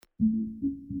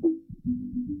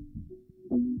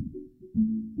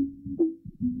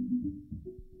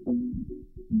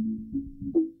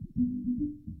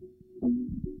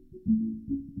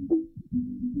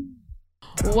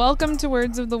Welcome to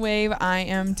Words of the Wave. I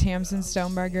am Tamsin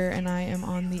Stoneberger, and I am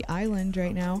on the island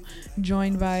right now,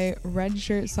 joined by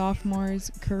redshirt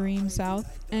sophomores Kareem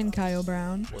South and Kyle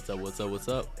Brown. What's up, what's up, what's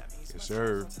up? Yes,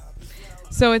 sir.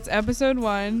 So it's episode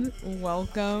 1.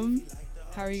 Welcome.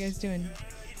 How are you guys doing?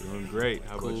 Doing great.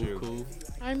 How about you? Cool.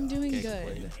 I'm doing Can't good.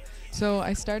 complain. So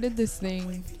I started this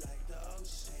thing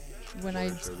when I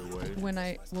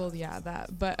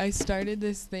started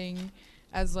this thing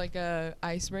as like a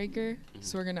icebreaker.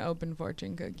 So we're gonna open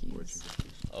fortune cookies.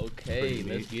 Okay,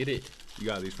 let's get it. You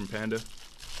got these from Panda?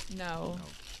 No,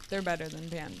 they're better than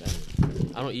Panda.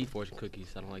 I don't eat fortune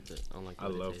cookies. I don't like that. I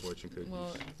love fortune cookies.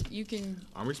 Well, you can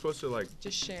Aren't we supposed to like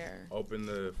just share. open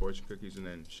the fortune cookies and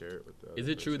then share it with the other Is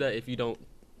it true person? that if you don't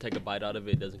take a bite out of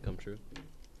it, it doesn't come true?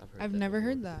 I've never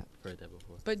heard that. Heard that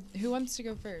before. But who wants to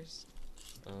go first?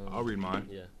 I'll read mine.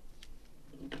 Yeah.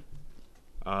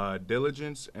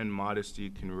 Diligence and modesty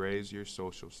can raise your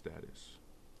social status.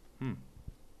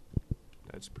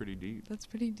 That's pretty deep. That's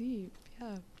pretty deep.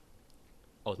 Yeah.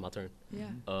 Oh, it's my turn.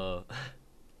 Yeah.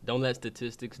 Don't let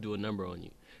statistics do a number on you.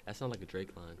 That sounds like a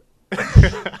Drake line.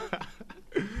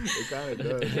 It kind of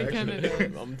does. It kinda actually.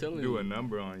 does. I'm telling Do you. a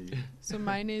number on you. So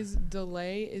mine is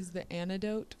delay is the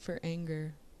antidote for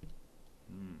anger.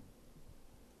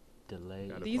 Delay.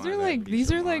 Gotta These find are that like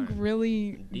peace of mind.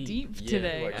 really Deep. deep Yeah.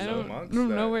 today. Like I some don't monks know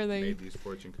that where made these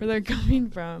fortune they're cookies. coming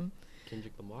from.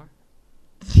 Kendrick Lamar.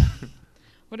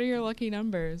 What are your lucky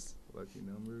numbers? Lucky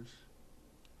numbers.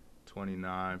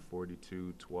 29,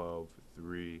 42, 12,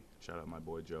 3. Shout out my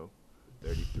boy Joe.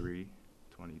 33,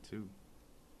 22.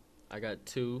 I got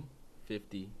 2,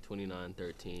 50, 29,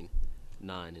 13,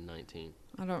 9, and 19.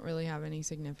 I don't really have any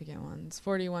significant ones.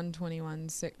 41, 21,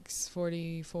 6,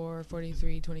 44,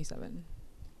 43, 27.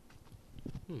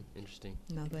 Interesting.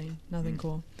 Nothing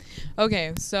cool.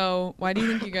 Okay, so why do you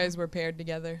think you guys were paired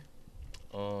together?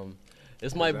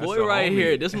 It's my That's boy the right homie.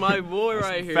 here. This is my boy That's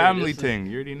right a here. family This is- thing.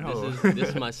 You already know. This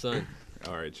is my son.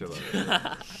 All right, chill out. Chill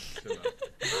out.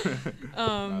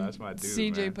 Nah, that's my dude,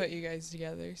 CJ man. put you guys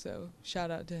together, so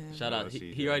shout out to him. Shout Shout out. out He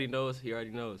CJ. already knows. He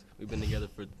already knows. We've been together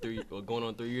for going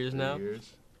on 3 years now. 3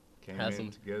 years. Came Had in some-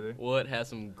 together. What? Had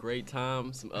some great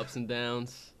times, some ups and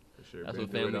downs. For sure. That's Been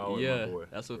what through it family. all with Yeah, my boy.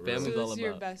 that's what For real. So family's this all is your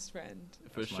about. best friend.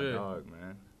 For That's sure. my dog,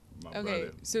 man. My Okay,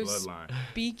 brother. so Bloodline.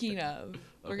 Speaking of,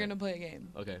 we're Okay. gonna play a game.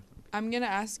 Okay. I'm gonna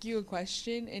ask you a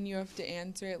question, and you have to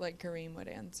answer it like Kareem would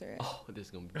answer it. Oh, this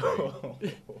is gonna be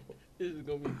great. This is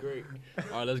gonna be great.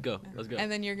 All right, let's go. Let's go.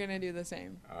 And then you're gonna do the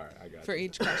same All right, I got for you.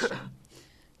 each question.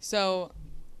 So,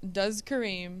 does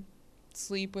Kareem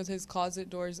sleep with his closet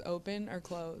doors open or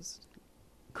closed?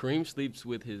 Kareem sleeps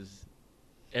with his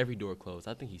every door closed.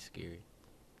 I think he's scary.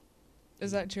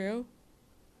 Is that true?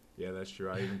 Yeah, that's true.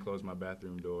 I even closed my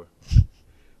bathroom door.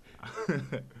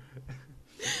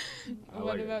 I What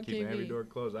like about keeping every KB? door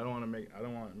closed. I want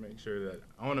to make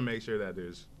sure that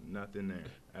there's nothing there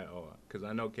at all, cause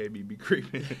I know KB be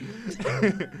creeping. You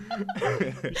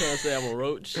trying to say I'm a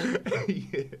roach?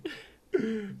 Yeah.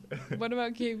 What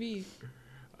about KB?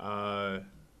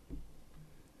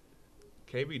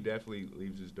 KB definitely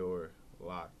leaves his door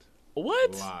locked.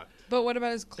 What? Locked. But what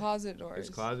about his closet doors? His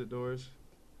closet doors,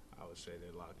 I would say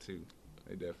they're locked too.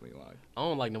 They definitely locked. I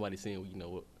don't like nobody seeing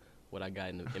what I got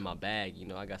in my bag.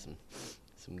 I got some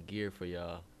gear for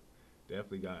y'all.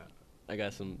 Definitely got I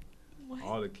got some What?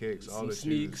 all the kicks, all Some the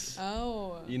sneaks.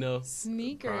 Oh. Prized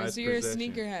Sneakers. So you're a possession.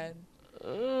 sneakerhead. I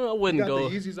shoes. wouldn't You got go.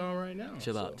 the Yeezys on right now.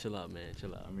 Chill so, out, man.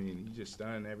 Chill out. I mean, you just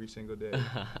stunning every single day.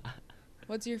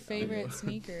 What's your favorite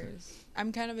sneakers?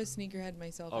 I'm kind of a sneakerhead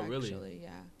myself, Oh, really? actually.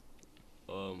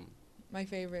 Yeah. My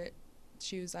favorite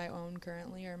shoes I own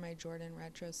currently are my Jordan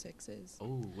Retro 6s. Oh,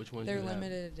 which ones? They're you have?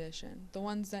 limited edition. The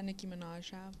ones that Nicki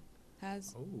Minaj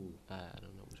has. Oh, I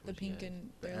don't know which The ones. you pink have. and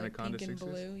The they're like Anaconda pink and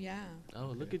 6s? blue. Yeah.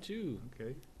 Oh, look at you.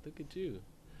 okay. Look at you.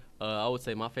 I would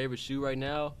say my favorite shoe right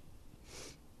now.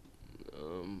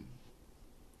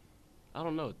 I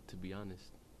don't know, to be honest.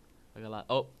 I got a lot.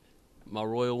 Oh, my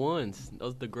Royal Ones.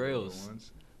 Those are the Grails. Little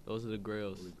ones, Those are the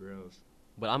Grails. Holy grails.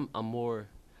 But I'm more.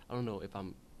 I don't know if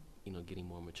I'm, getting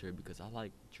more mature because I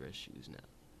like dress shoes now.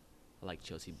 I like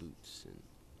Chelsea boots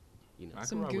and, I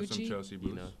Some can rock with some Gucci? Chelsea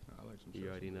boots. know. I like some you Chelsea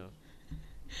already know.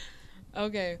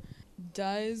 Okay.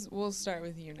 We'll start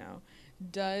with you now.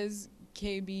 Does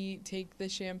KB take the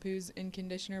shampoos and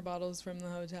conditioner bottles from the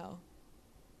hotel?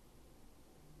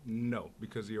 No,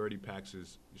 because he already packs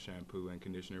his shampoo and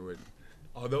conditioner with.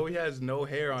 Although he has no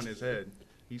hair on his head,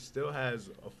 he still has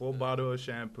a full bottle of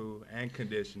shampoo and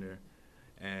conditioner,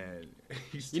 and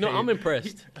he's. You know, I'm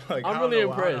impressed. I'm really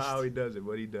impressed. I don't know how he does it,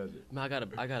 but he does it. Man,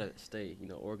 I gotta stay,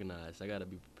 organized. I gotta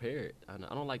be prepared. I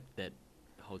don't like that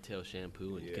hotel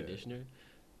shampoo and Yeah. conditioner.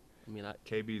 I mean,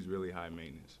 KB's really high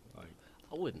maintenance. Like,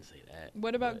 I wouldn't say that.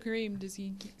 What about but Kareem? Does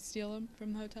he steal them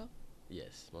from the hotel?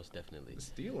 Yes, most definitely.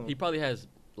 steal him. He probably has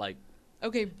like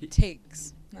Okay, He-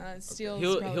 takes. Steals.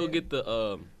 he'll probably- get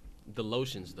the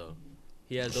lotions though.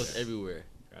 He has those everywhere.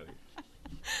 Got it.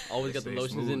 Always got the Stay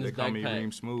lotions smooth. in his They call me backpack.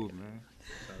 Reem Smooth,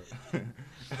 man.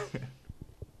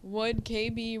 Would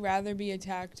KB rather be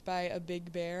attacked by a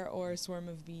big bear or a swarm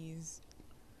of bees?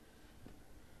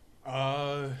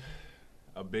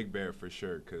 A big bear for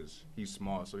sure, cause he's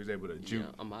small, so he's able to juke,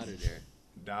 Yeah, I'm out of there.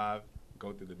 dive,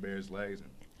 go through the bear's legs, and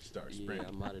start Yeah, sprinting.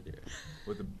 I'm out of there.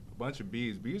 With a bunch of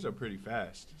bees, bees are pretty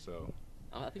fast, so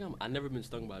I think I've never been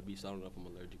stung by a bee, so I don't know if I'm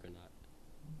allergic or not.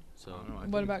 So I don't know. I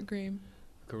What think- about Kareem?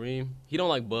 Kareem, he don't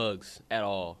like bugs at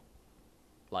all.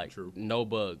 Like True. no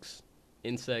bugs,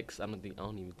 insects. I don't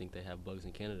even think they have bugs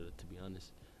in Canada, to be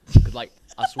honest. Cause like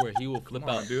I swear he will flip Come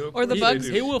on, out. dude. Or the He- bugs.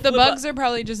 he will The flip bugs out. are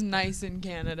probably just nice in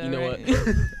Canada. You know right?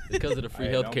 what? Because of the free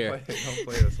Hey, healthcare. Don't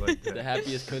play us like that. The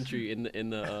happiest country in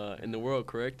the world,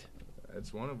 correct?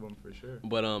 That's one of them for sure.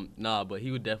 But but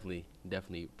he would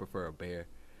definitely prefer a bear.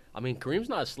 I mean, Kareem's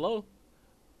not slow.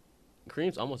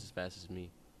 Kareem's almost as fast as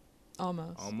me.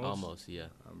 Almost. Almost, yeah.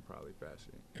 I'm probably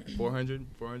faster. 400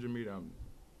 meter.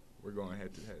 We're going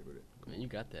head to head with it. Man, you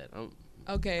got that. I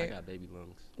Okay. got baby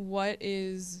lungs. What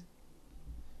is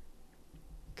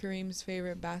Kareem's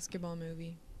favorite basketball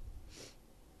movie?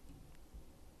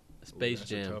 Space That's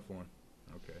Jam. a tough one.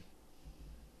 Okay.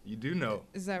 You do know.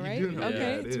 Is that You right? do know. Okay,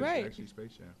 Yeah, it it's is right. actually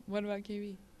Space Jam. What about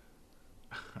KB?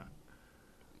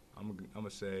 I'm gonna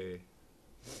say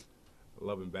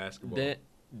loving basketball.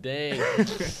 Dang.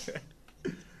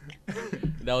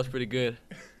 That was pretty good.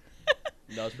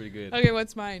 That was pretty good. Okay,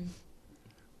 what's mine?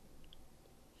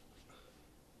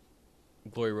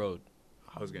 Glory Road.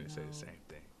 I was gonna say No. the same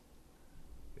thing.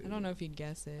 I don't know if you'd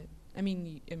guess it. I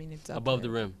mean, it's up Above the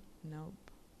there. rim. Nope.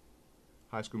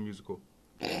 High School Musical.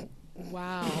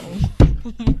 Wow.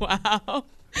 Wow.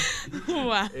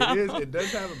 Wow. It is. It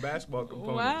does have a basketball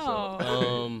component. Wow.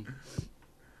 So.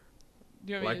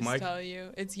 Do you want me Like to just Mike? tell you?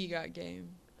 It's He Got Game.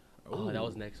 Oh, that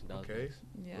was next. That was Okay. next.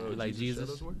 Yeah. Well, You like Jesus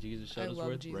Jesus? Shuttlesworth? Jesus I love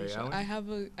Shuttlesworth? Jesus. Ray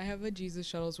Allen? I have a Jesus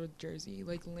Shuttlesworth jersey,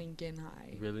 like Lincoln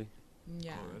High. Really?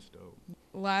 Yeah. Oh, that's dope.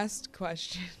 Last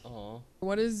question. Aw.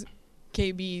 What does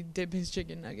KB dip his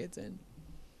chicken nuggets in?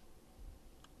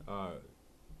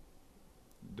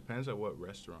 Depends on what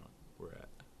restaurant we're at.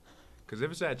 Cause if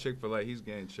it's at Chick-fil-A, he's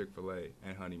getting Chick-fil-A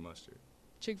and honey mustard.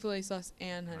 Chick-fil-A sauce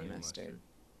and honey mustard.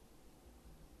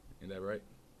 Isn't that right?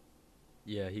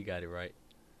 Yeah, he got it right.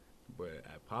 But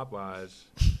at Popeyes,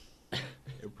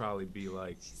 it'd probably be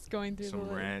like He's going through some the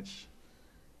list. ranch.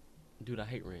 Dude, I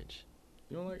hate ranch.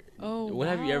 You don't like? Oh, When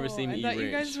have you ever wow. seen me I eat thought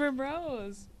you ranch? guys were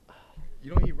bros.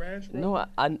 You don't eat ranch, bro?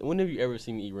 No, when have you ever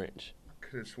seen me eat ranch?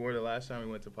 Could swore the last time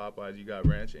we went to Popeyes, you got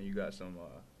ranch and you got some.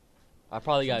 I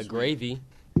probably Some got sweet. gravy.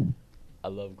 I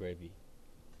love gravy.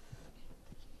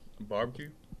 Barbecue.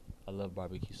 I love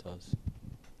barbecue sauce.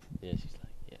 Yeah, she's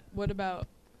like, yeah. What about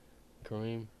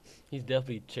Kareem, he's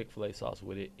definitely Chick-fil-A sauce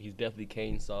with it. He's definitely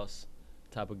cane sauce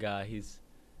type of guy.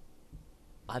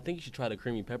 I think you should try the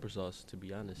creamy pepper sauce, to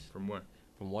be honest. From where?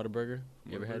 From Whataburger.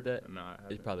 You ever had that? No, I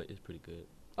haven't. It's pretty good.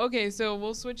 Okay, so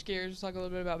we'll switch gears, talk a little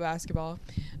bit about basketball.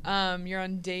 You're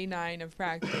on day 9 of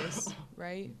practice,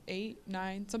 right? 8,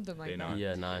 9, something like Day that. nine.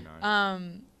 Yeah, Day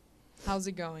 9. How's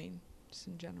it going, just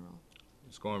in general?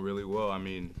 It's going really well. I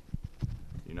mean,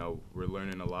 we're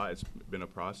learning a lot. It's been a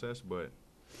process, but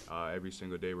every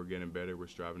single day we're getting better. We're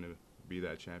striving to be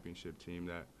that championship team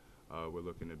that we're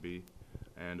looking to be.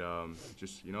 And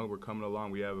we're coming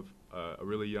along. We have a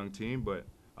really young team, but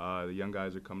the young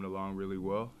guys are coming along really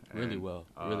well. Really And, well.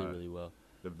 uh, Really well.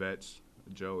 The vets,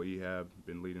 Joe, Ehab,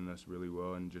 been leading us really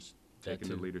well and just That taking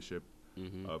the too. leadership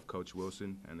Mm-hmm. of Coach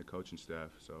Wilson and the coaching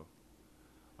staff. So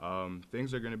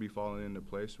things are going to be falling into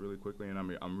place really quickly, and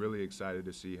I'm really excited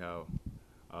to see how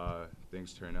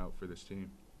things turn out for this team.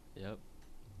 Yep.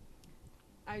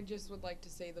 I just would like to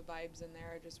say the vibes in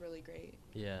there are just really great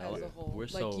Yeah. as Yeah. a whole. We're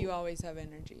Like, so you always have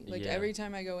energy. Like, Yeah. every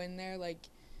time I go in there, like,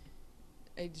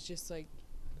 it's just like,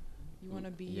 you want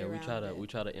to be Yeah, around it. we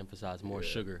try to emphasize more Yeah.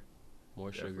 sugar.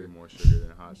 More Definitely sugar. more sugar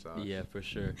than hot sauce. Yeah, for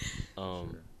sure. Sure.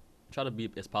 Try to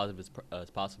be as positive as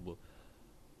possible.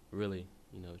 Really,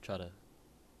 try to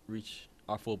reach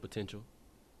our full potential,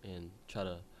 and try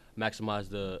to maximize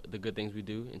the good things we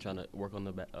do, and trying to work on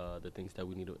the things that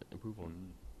we need to improve on. Mhm.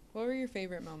 What were your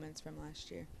favorite moments from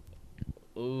last year?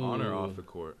 Ooh. On or off the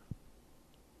court?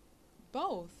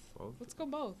 Both. Both. Let's go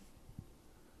both.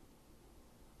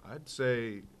 I'd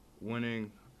say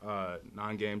winning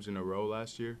 9 games in a row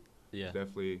last year. Yeah.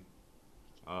 Definitely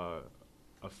a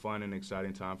fun and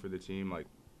exciting time for the team. Like,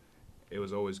 it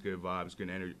was always good vibes,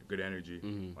 good energy.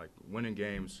 Mhm. Like, winning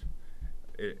games,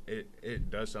 it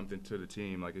does something to the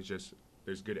team. Like, it's just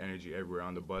there's good energy everywhere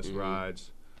on the bus Mhm.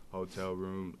 rides, hotel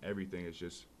room, everything is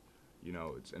just,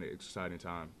 it's an exciting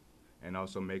time. And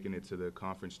also making it to the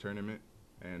conference tournament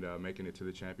and making it to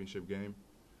the championship game.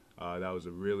 That was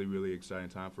a really, really exciting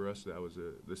time for us. That was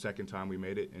the second time we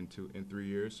made it in 3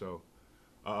 years. So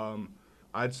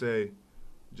I'd say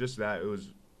just that. It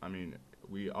was,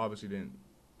 we obviously didn't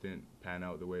pan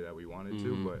out the way that we wanted Mhm.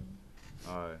 to,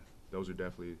 but those are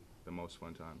definitely the most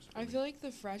fun times. for I me. feel like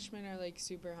the freshmen are like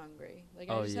super hungry. Like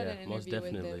Oh, I just had yeah, an most interview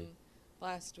with definitely. them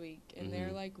last week, and they're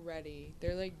Mhm. like ready.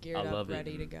 They're like geared I up, love it.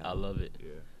 ready to go. I love it.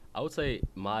 Yeah. I would say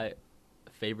my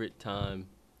favorite time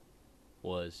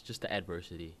was just the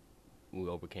adversity we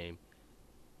overcame,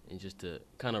 and just to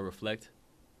kind of reflect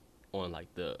on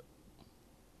like the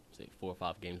say 4 or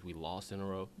 5 games we lost in a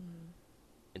row, Mm.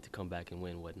 and to come back and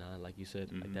win 9, like you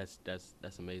said. Like Mhm.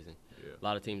 that's amazing. Yeah. A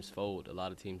lot of teams fold. A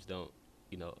lot of teams don't,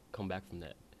 come back from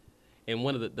that. And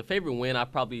one of the favorite win I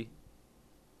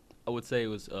would say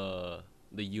was the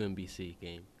UMBC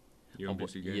game.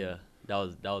 UMBC game. Yeah, that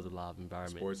was a live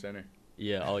environment. Sports Center.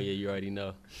 Yeah, oh yeah, you already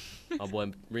know. My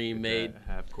boy Reem With made that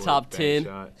half-court top bank 10.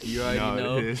 shot. You already No,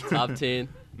 know. it is. Top 10.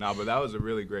 No, but that was a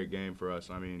really great game for us.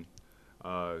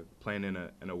 Playing in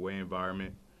an away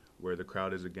environment where the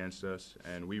crowd is against us,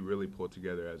 and we really pulled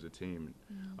together as a team.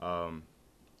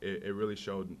 It really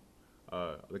showed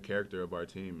the character of our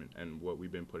team and what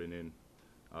we've been putting in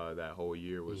that whole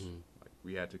year was Mhm. like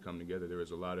we had to come together. There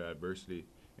was a lot of adversity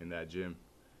in that gym,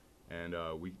 and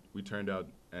we turned out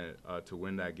to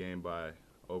win that game by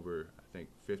over, I think,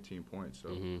 15 points. So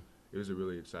Mhm. it was a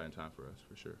really exciting time for us,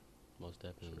 for sure. Most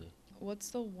definitely.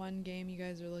 What's the one game you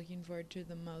guys are looking forward to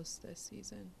the most this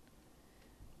season?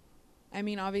 I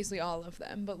mean, obviously all of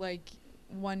them, but like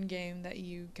one game that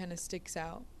you kind of sticks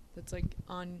out that's like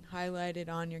highlighted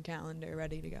on your calendar,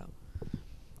 ready to go.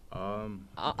 I'm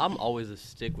always a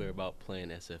stickler about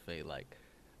playing SFA. Like,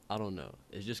 I don't know.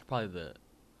 It's just probably the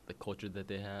culture that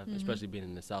they have, Mhm. especially being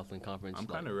in the Southland Conference. I'm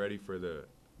like- kind of ready for the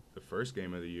first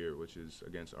game of the year, which is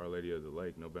against Our Lady of the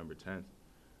Lake, November 10th.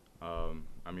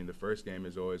 The first game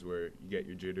is always where you get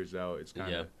your jitters out. It's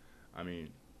kind of,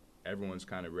 everyone's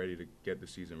kind of ready to get the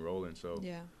season rolling. So,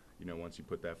 Yeah. once you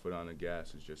put that foot on the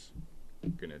gas, it's just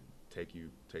gonna take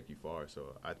you far.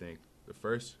 So I think the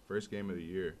first game of the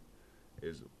year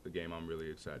is the game I'm really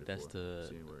excited That's for.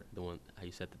 Seeing where, the one how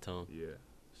you set the tone.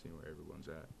 seeing where everyone's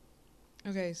at.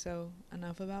 Okay, so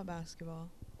enough about basketball.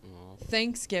 Aw.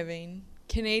 Thanksgiving,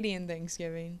 Canadian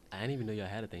Thanksgiving, I didn't even know y'all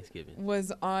had a Thanksgiving.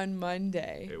 was on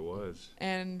Monday. It was.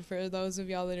 And for those of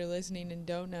y'all that are listening and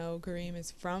don't know, Kareem is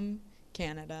from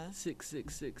Canada.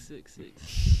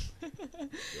 66666.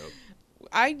 Yep.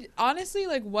 I honestly,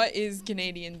 like, what is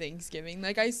Canadian Thanksgiving?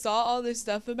 Like, I saw all this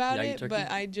stuff about Y'all eat it, turkey?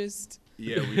 but I just...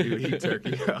 Yeah, we do eat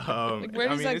turkey. Like, where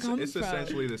does that it's, come it's from?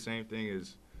 essentially the same thing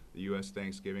as the U.S.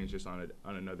 Thanksgiving, it's just on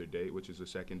another date, which is the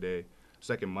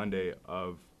second Monday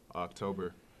of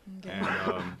October. Okay.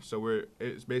 And so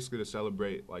it's basically to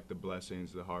celebrate like the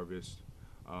blessings, the harvest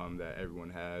that everyone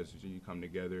has. You come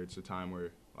together. It's a time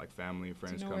where like family and Do you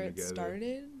friends know come where it together.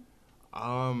 started?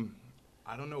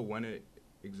 I don't know when it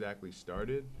exactly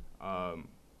started.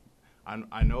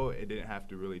 I know it didn't have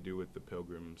to really do with the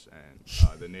Pilgrims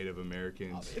and the Native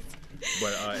Americans,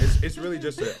 but it's really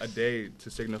just a day to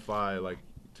signify, like,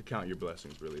 to count your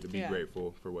blessings, really, to be Yeah.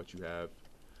 grateful for what you have.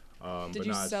 Did but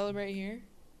you not- celebrate here?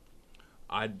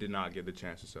 I did not get the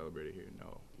chance to celebrate it here.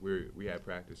 No, we had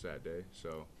practice that day,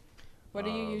 so. What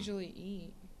do you usually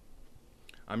eat?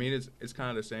 It's kind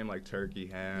of the same, like turkey,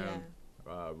 ham,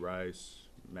 rice,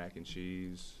 mac and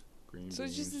cheese, green beans. So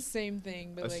it's just the same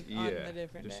thing, but like on a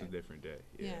different just day. a different day.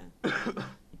 Yeah.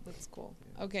 That's cool.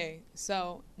 Okay,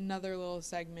 so another little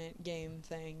segment game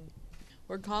thing.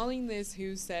 We're calling this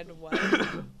Who Said What.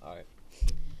 All right.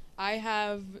 I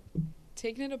have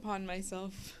taken it upon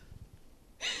myself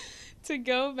to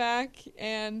go back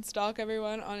and stalk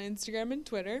everyone on Instagram and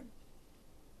Twitter.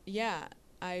 Yeah,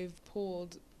 I've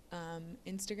pulled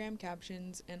Instagram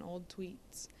captions and old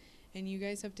tweets, and you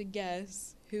guys have to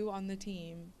guess who on the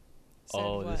team said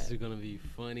Oh, what. this is gonna be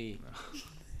funny.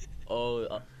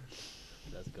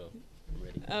 Let's go. I'm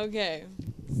ready. Okay,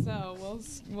 so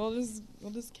we'll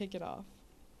just kick it off.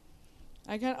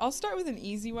 I'll start with an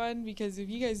easy one because if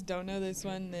you guys don't know this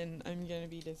one, then I'm gonna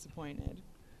be disappointed.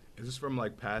 Is this from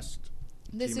like past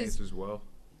This teammates is as well?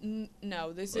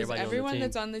 No, this Everybody on is the everyone team?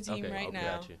 that's on the team Okay, right okay.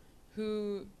 now Got you.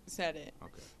 who said it.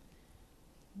 Okay.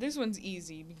 This one's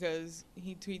easy because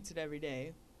he tweets it every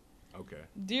day. Okay.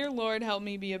 Dear Lord, help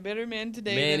me be a better man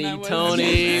today Manny than I was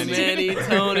Tony, yesterday." Manny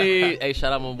Tony. Hey,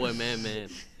 shout out my boy Man.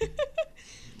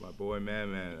 My boy,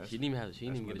 man. That's, She didn't even that's get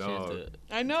a my chance dog.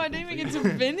 to. I know, I didn't even get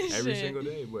to finish every it. single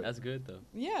day, but That's good though.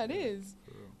 Yeah, it is.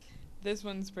 for real. This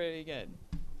one's pretty good.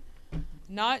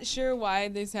 Not sure why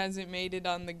this hasn't made it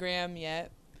on the gram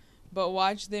yet, but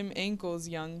watch them ankles,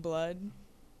 young blood.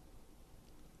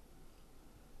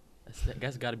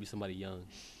 That's got to be somebody young.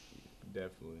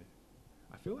 Definitely.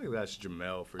 I feel like that's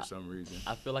Jamel for some reason.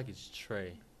 I feel like it's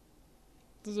Trey.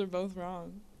 Those are both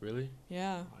wrong. Really?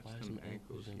 Yeah. Watch Why them some ankles,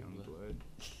 ankles, young young blood.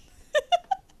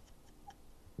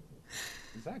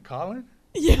 Is that Colin?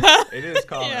 Yeah. It is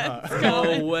Colin. Yeah, huh? it's No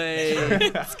Colin. way.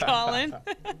 It's Colin.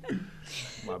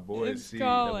 My boy It's C.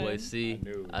 Colin. That boy C. I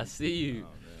knew. I see you.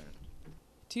 Oh,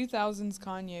 2000s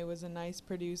Kanye was a nice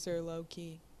producer, low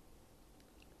key.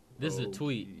 This is a Low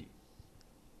tweet. key.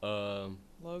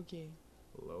 Low key.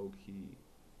 Low key.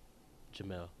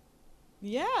 Jamel.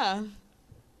 Yeah.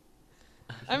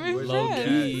 I'm Low impressed.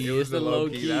 key. It was It's the the low low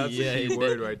key. key. That's Yeah, the key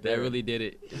word right there. That really did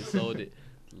it. It sold it.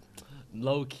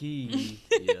 Low key.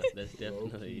 Yeah, that's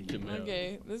definitely key. Jamel.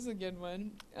 Okay, this is a good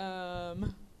one.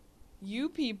 You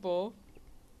people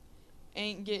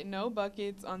ain't get no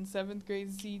buckets on 7th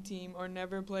grade C team or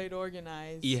never played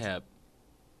organized. Ehab.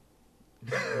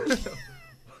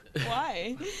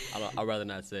 Why? I'd rather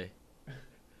not say.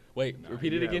 Wait, Nah,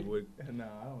 repeat it yeah, again. No,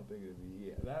 I don't think it'd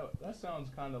be. Yeah, that sounds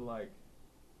kind of like.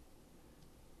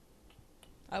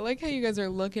 I like how you guys are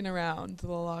looking around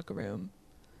the locker room.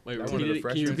 Wait, That repeat one of the it.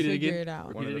 Can you freshmen? repeat it Figure again? it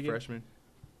out. One Repeat of it the again? freshmen.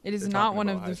 It is They're not talking one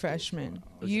about of high the school, so freshmen.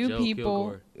 I It's You Joe people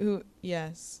Kilgore. who,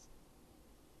 yes.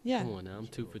 Yeah. Come on now, I'm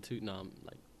 2 for 2. No, I'm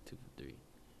like 2 for 3.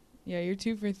 Yeah, you're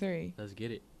 2 for 3. Let's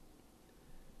get it.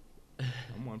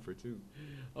 I'm 1 for 2.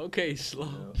 Okay,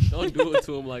 slow. Yeah. Don't do it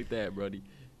to him like that, buddy.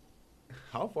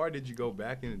 How far did you go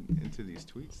back into these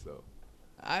tweets though?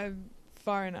 I'm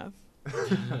far enough.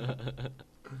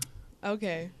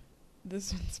 Okay.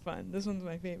 This one's fun. This one's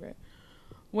my favorite.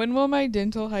 When will my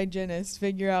dental hygienist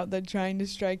figure out that trying to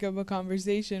strike up a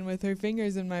conversation with her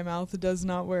fingers in my mouth does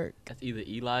not work? That's either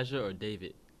Elijah or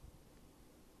David.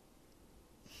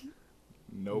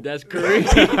 Nope. That's correct.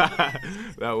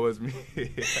 That was me.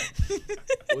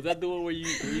 Was that the one where you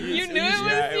You knew it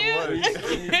Yeah, was you?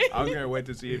 it was. I'm gonna wait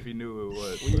to see if he knew who it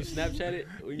was. when you Snapchat it?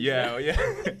 When you Yeah, yeah.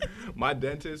 My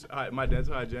dental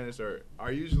hygienists are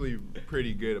usually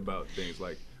pretty good about things.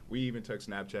 Like we even took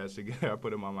Snapchats together. I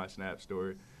put them on my Snap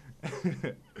story.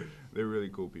 They're really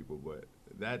cool people, but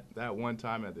that one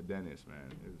time at the dentist,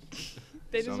 man, it was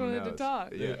They just something wanted to else.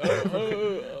 talk. Yeah.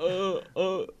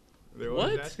 They were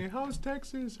always What? asking, "How's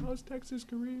Texas? How's Texas,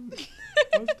 Kareem?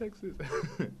 How's Texas?"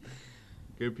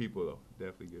 Good people though,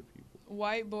 definitely good people.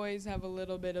 White boys have a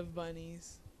little bit of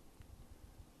bunnies.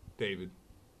 David.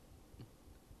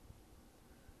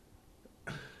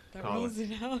 That Colin. rules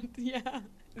it out. Yeah.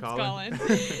 It's Colin.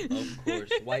 Colin. Of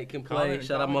course. White can play. Colin-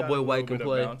 Shout out Colin my got boy a White little can bit of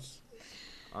play. bounce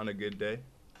on a good day.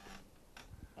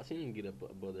 I seen him get up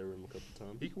above that rim a couple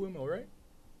times. He can win, all right.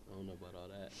 I don't know about all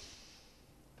that.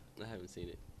 I haven't seen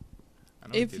it. I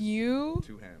know he If could you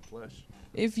two-hand flush.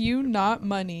 if you not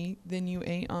money, then you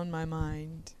ain't on my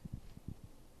mind.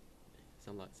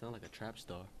 Sound like a trap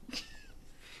star.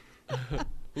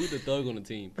 Who's the thug on the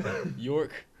team?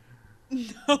 York.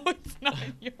 No, it's not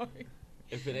York.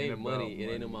 If it Ain't ain't money,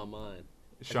 about it ain't on money. my mind.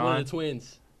 It's one Sean. of the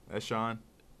twins. That's Sean.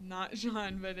 Not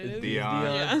Sean, but it It's is. Dion.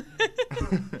 Yeah.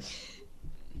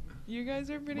 You guys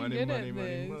are pretty Money, good money, at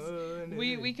money, this.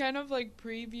 money. We kind of like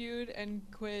previewed and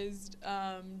quizzed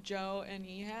Joe and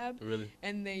Ehab, Really?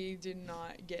 and they did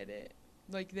not get it.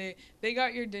 Like they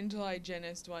got your dental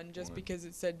hygienist one just One. because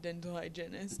it said dental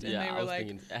hygienist, and Yeah, they I were was like,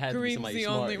 thinking it had to be Kareem's somebody the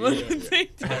smart. only one Yeah. to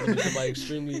take It had to be that. somebody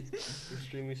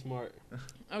extremely smart.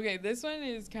 Okay, this one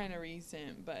is kind of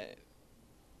recent, but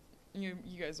you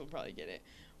guys will probably get it.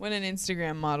 When an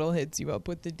Instagram model hits you up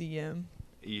with the DM.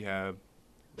 Ehab.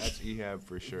 That's Ehab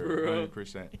for sure, Bro.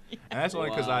 100%. And that's only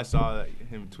because Wow. I saw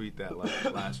him tweet that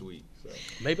last week. So.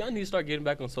 Maybe I need to start getting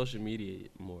back on social media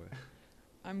more.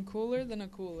 I'm cooler than a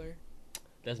cooler.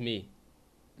 That's me.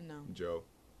 No. Joe.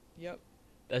 Yep.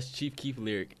 That's Chief Keef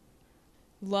lyric.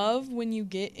 Love when you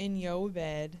get in your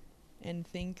bed and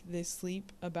think this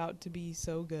sleep about to be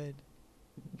so good.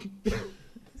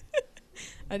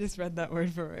 I just read that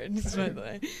word for word, just by the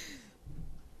way.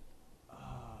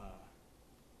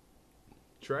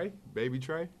 Trey? Baby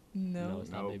Trey? No. It's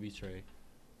not No. Baby Trey.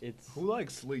 It's Who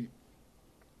likes sleep?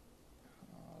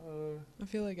 I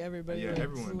feel like everybody Yeah, likes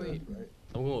everyone sleep. does, right?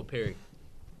 I'm going with Perry.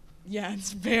 Yeah,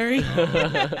 it's very.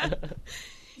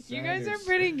 You guys are Sanders.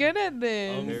 pretty good at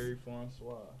this. Harry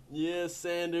Francois. Yeah,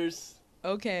 Sanders.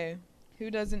 Okay,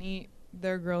 who doesn't eat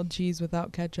their grilled cheese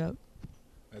without ketchup?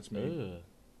 That's me. Ugh.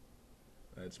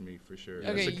 That's me for sure. Okay,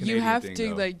 That's a you Canadian have thing, to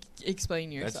though. like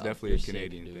explain yourself. That's definitely You're a sick,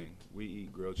 Canadian dude. thing. We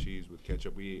eat grilled cheese with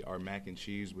ketchup. We eat our mac and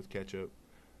cheese with ketchup.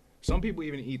 Some people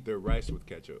even eat their rice with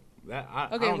ketchup. I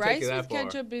Okay, don't rice take it that with far.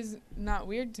 ketchup is not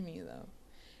weird to me though.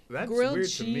 That's Grilled weird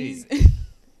cheese, to me.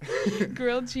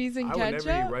 grilled cheese and I would ketchup.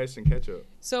 never eat rice and ketchup.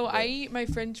 So I but- eat my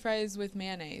French fries with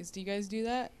mayonnaise. Do you guys do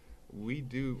that? We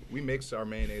do. We mix our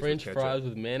mayonnaise French with ketchup. fries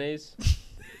with mayonnaise.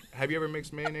 Have you ever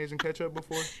mixed mayonnaise and ketchup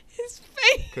before? His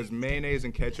face. Because mayonnaise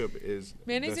and ketchup is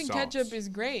Mayonnaise the and sauce. ketchup is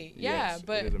great. Yeah, Yes,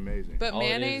 but it is amazing. but All it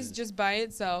mayonnaise is- just by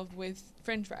itself with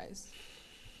French fries.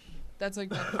 That's like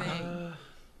my thing.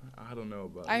 I don't know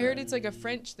about. I heard that. it's like a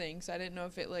French thing, so I didn't know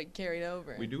if it like carried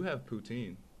over. We do have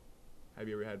poutine. Have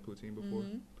you ever had poutine before?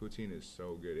 Mhm. Poutine is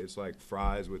so good. It's like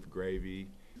fries with gravy.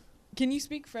 Can you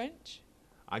speak French?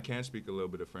 I can speak a little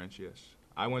bit of French, yes.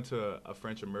 I went to a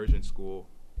French immersion school,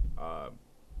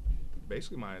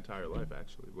 basically my entire life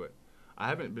actually, but I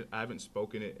haven't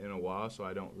spoken it in a while, so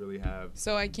I don't really have.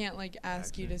 So I can't like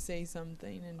ask you to Accent. say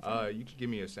something in French. You could give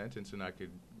me a sentence and I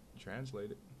could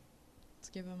translate it. Let's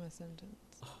give him a sentence.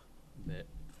 Bet.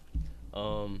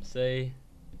 Say.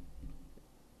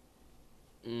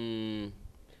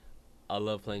 I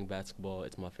love playing basketball.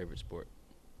 It's my favorite sport.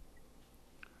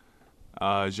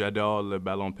 J'adore le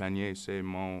ballon panier. C'est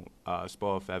mon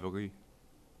sport favori.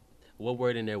 What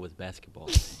word in there was basketball?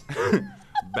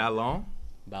 Ballon,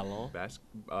 Ballon.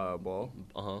 ball.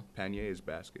 Uh-huh. Panier is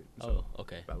basket. Oh,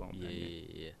 okay. Ballon Yeah, panier.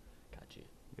 yeah. Got you.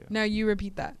 Now you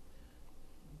repeat that.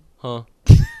 Huh?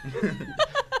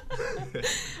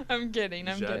 I'm kidding.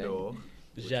 I'm kidding. J'adore.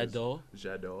 which is- J'adore.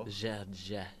 J'adore.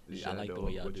 I like the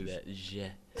way y'all J'adore, do which that. is-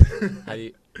 Je. How do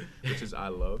you? Which is I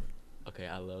love. Okay,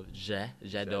 I love.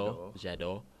 J'adore.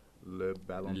 J'adore. Le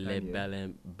ballon Le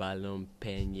panier. ballon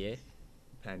panier.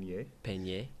 Panier.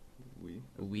 Panier. Oui.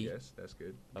 Oui. Yes, that's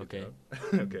good. Good Okay. job.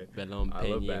 Okay. Ballon I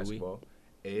love panier, oui. basketball.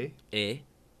 Et Et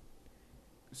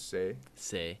c'est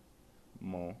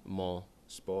mon mon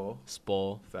sport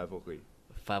sport favori.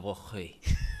 favori.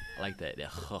 I like that. Yeah.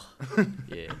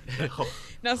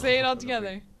 Now say it all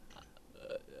together.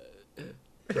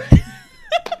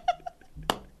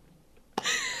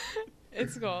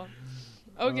 It's cool.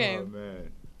 Okay, Oh,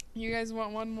 man. you guys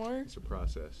want one more? It's a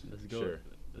process. Let's go. Sure.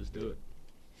 Let's do it.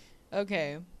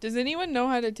 Okay. Does anyone know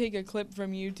how to take a clip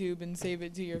from YouTube and save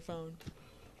it to your phone?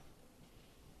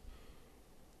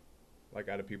 Like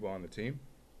out of people on the team?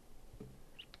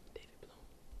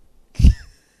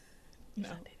 No.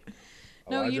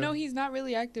 No, you Elijah? know he's not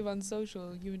really active on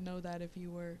social. You would know that if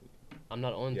you were. I'm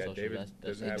not on Yeah, social. David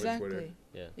That's doesn't have a Twitter. Exactly.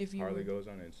 yeah. If you Harley were. goes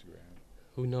on Instagram.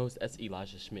 Who knows? That's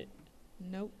Elijah Schmidt.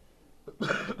 Nope.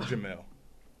 Jamel.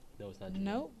 No, it's not. Jamil.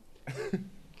 Nope. You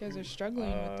guys are struggling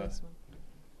with this one.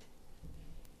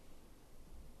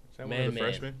 Is that one Man, of the man.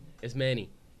 freshmen? It's Manny.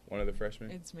 One of the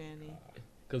freshmen? It's Manny.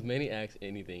 Cause Manny asks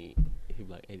anything. He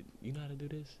be like, "Hey, you know how to do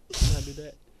this? You know how to do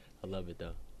that?" I love it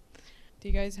though. Do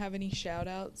you guys have any shout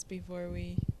outs before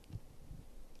we.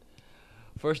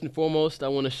 First and foremost, I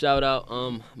want to shout out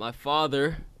my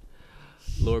father,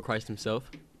 Lord Christ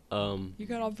Himself. You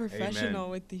got all professional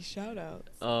with these shout outs.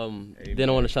 Then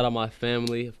I want to shout out my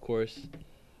family, of course.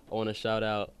 I want to shout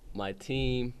out my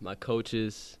team, my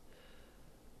coaches.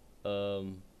 I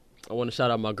want to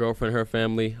shout out my girlfriend, her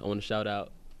family. I want to shout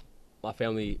out my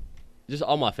family, just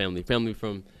all my family. Family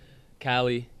from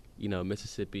Cali,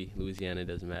 Mississippi, Louisiana, it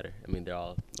doesn't matter. I mean, they're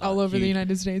all All over the huge-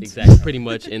 United States. Exactly, pretty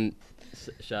much. And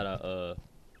shout out,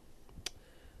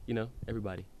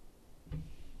 everybody.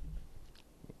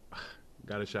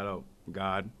 Gotta shout out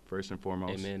God, first and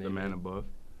foremost. Amen, the man amen. above.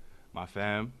 My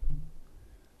fam.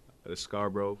 The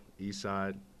Scarborough, east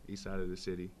side of the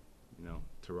city.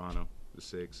 Toronto, the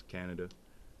 6, Canada.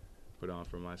 Put on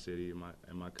for my city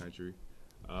and my country.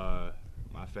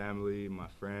 My family, my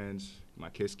friends, my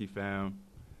Kiski fam.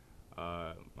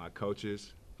 My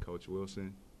coaches, Coach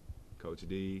Wilson, Coach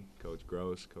D, Coach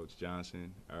Gross, Coach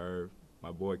Johnson, Irv,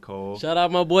 my boy Cole. Shout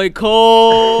out my boy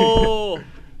Cole.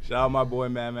 Shout out my boy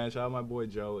Man. Shout out my boy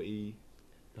Joe E.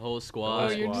 The whole squad. Oh,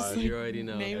 you're just like you already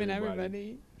know. naming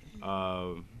Everybody.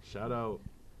 everybody. Shout out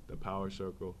the Power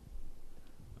Circle.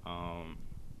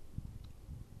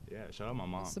 Yeah, shout out my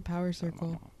mom. It's the Power Shout out my Circle.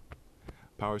 mom.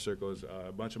 Power Circle is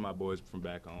a bunch of my boys from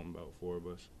back home, about 4 of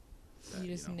us. that, You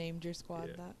just named your squad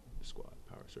yeah. that. The squad,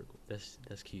 Power Circle.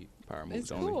 That's cute. Power moves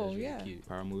It's only. cool, That's really yeah. cute.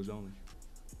 Power moves only.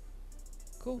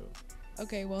 Cool.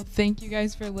 Okay, well, thank you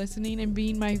guys for listening and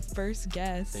being my first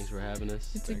guest. Thanks for having us.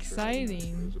 It's Thanks for having us.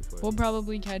 exciting. It was a pleasure. We'll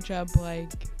probably catch up,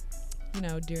 like,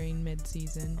 during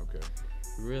mid-season. Okay.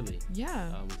 Really?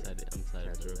 Yeah. I'm excited. Catch About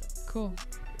up. that. Cool.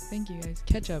 Thank you, guys.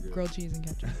 Ketchup, Good. grilled cheese, and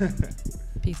ketchup.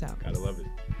 Peace out. Gotta love it.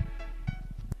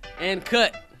 And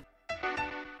cut.